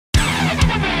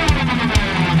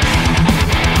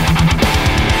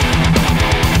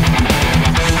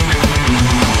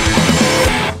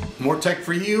tech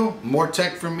for you, more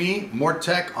tech for me, more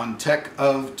tech on Tech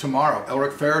of Tomorrow.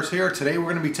 Elric Ferris here. Today we're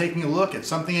going to be taking a look at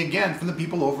something again from the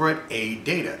people over at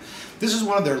ADATA. This is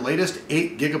one of their latest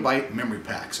 8 GB memory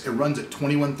packs. It runs at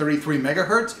 2133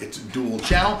 megahertz, it's dual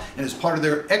channel, and is part of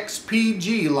their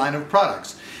XPG line of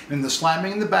products. And the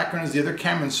slamming in the background is the other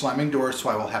cameraman slamming doors, so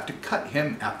I will have to cut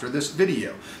him after this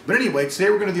video. But anyway, today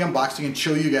we're going to do the unboxing and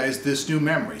show you guys this new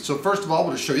memory. So first of all,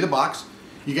 we'll just show you the box.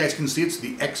 You guys can see it's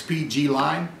the XPG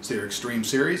line. It's their Extreme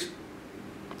series.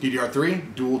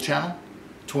 DDR3, dual channel,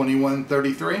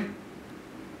 2133.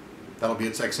 That'll be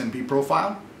its XMP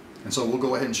profile. And so we'll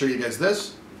go ahead and show you guys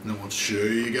this, and then we'll show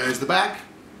you guys the back.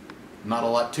 Not a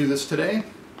lot to this today.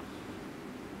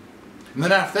 And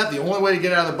then after that, the only way to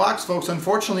get it out of the box, folks,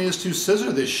 unfortunately, is to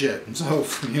scissor this shit. And so,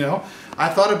 you know, I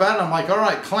thought about it, I'm like, all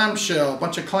right, clamshell,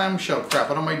 bunch of clamshell crap,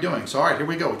 what am I doing? So all right, here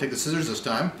we go. We'll take the scissors this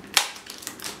time.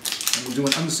 And we'll do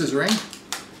an unscissoring.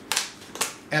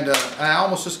 And I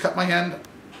almost just cut my hand.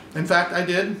 In fact, I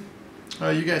did.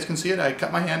 You guys can see it. I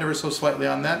cut my hand ever so slightly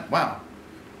on that. Wow.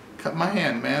 Cut my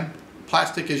hand, man.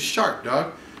 Plastic is sharp,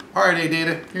 dog. All right,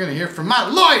 ADATA, you're going to hear from my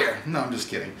lawyer. No, I'm just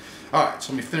kidding. All right,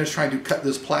 so let me finish trying to cut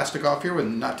this plastic off here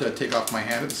and not to take off my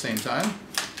hand at the same time.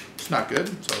 It's not good,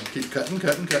 so keep cutting,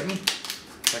 cutting, cutting.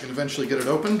 I can eventually get it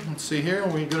open. Let's see here. Are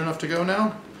we good enough to go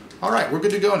now? All right, we're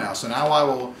good to go now. So now I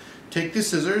will take these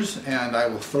scissors and I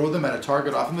will throw them at a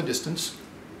target off in the distance.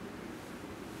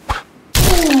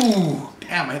 Ooh,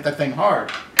 damn, I hit that thing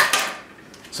hard.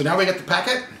 So now we got the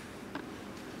packet.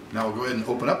 Now we'll go ahead and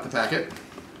open up the packet.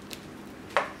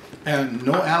 And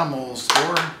no animals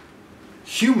or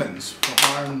humans were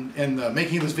harmed in the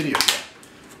making of this video.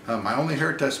 I only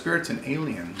heard spirits and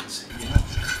aliens. Yeah.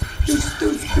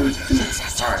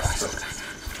 Alright, so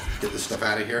get this stuff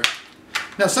out of here.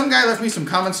 Now, some guy left me some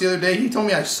comments the other day. He told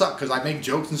me I suck because I make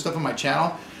jokes and stuff on my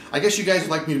channel. I guess you guys would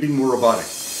like me to be more robotic.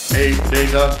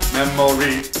 ADATA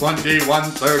memory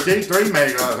 2133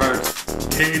 megahertz.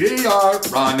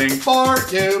 ADR running for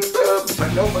you. Boop.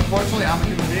 But no, unfortunately, I'm a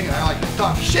human being and I like to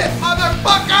talk shit,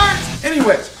 motherfuckers!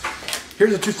 Anyways,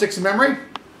 here's the 2 sticks of memory.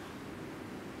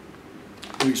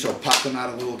 We shall pop them out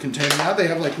of a little container now. They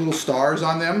have like little stars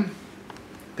on them.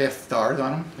 They have stars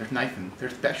on them. They're nice and they're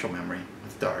special memory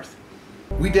with stars.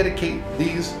 We dedicate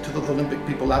these to the Olympic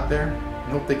people out there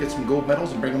and hope they get some gold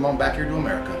medals and bring them on back here to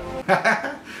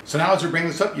America. So now as we bring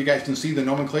this up, you guys can see the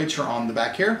nomenclature on the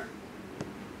back here.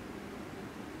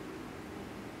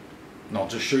 And I'll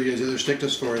just show you guys the other stick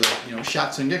just for the, you know,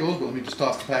 shots and giggles, but let me just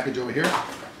toss the package over here.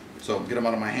 So get them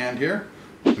out of my hand here.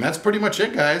 And that's pretty much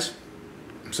it, guys.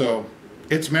 So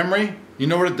it's memory. You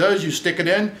know what it does? You stick it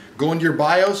in, go into your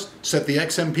BIOS, set the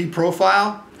XMP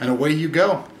profile, and away you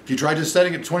go. If you try just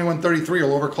setting it 2133,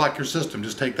 you'll overclock your system.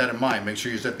 Just take that in mind. Make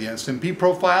sure you set the XMP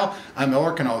profile. I'm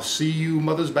Elric, and I'll see you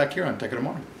mothers back here on Tech of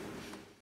Tomorrow.